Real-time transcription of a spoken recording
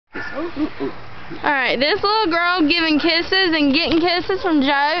Alright, this little girl giving kisses and getting kisses from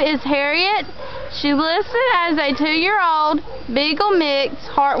Joe is Harriet. She's listed as a 2-year-old, Beagle mix,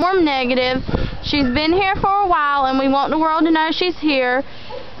 heartworm negative. She's been here for a while and we want the world to know she's here.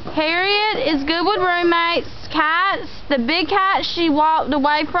 Harriet is good with roommates, cats. The big cats, she walked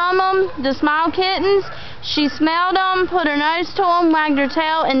away from them. The small kittens, she smelled them, put her nose to them, wagged her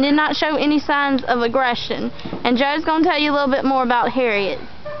tail, and did not show any signs of aggression. And Joe's going to tell you a little bit more about Harriet.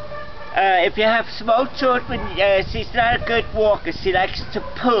 If you have small children, she's not a good walker. She likes to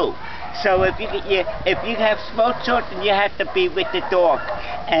poo. So if you have small children, you have to be with the dog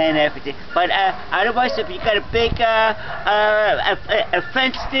and everything. But otherwise, if you got a big a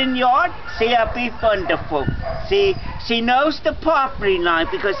fenced-in yard, she'll be wonderful. She knows the property line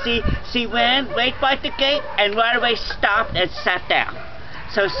because she ran right by the gate and right away stopped and sat down.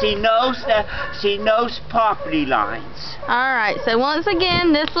 So she knows property lines. Alright, so once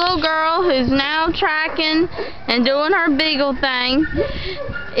again, this little girl who's now tracking and doing her beagle thing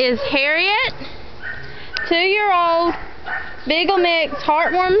is Harriet, 2-year-old, beagle mix,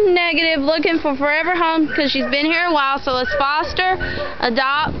 heartworm negative, looking for forever home because she's been here a while. So let's foster,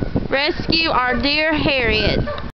 adopt, rescue our dear Harriet.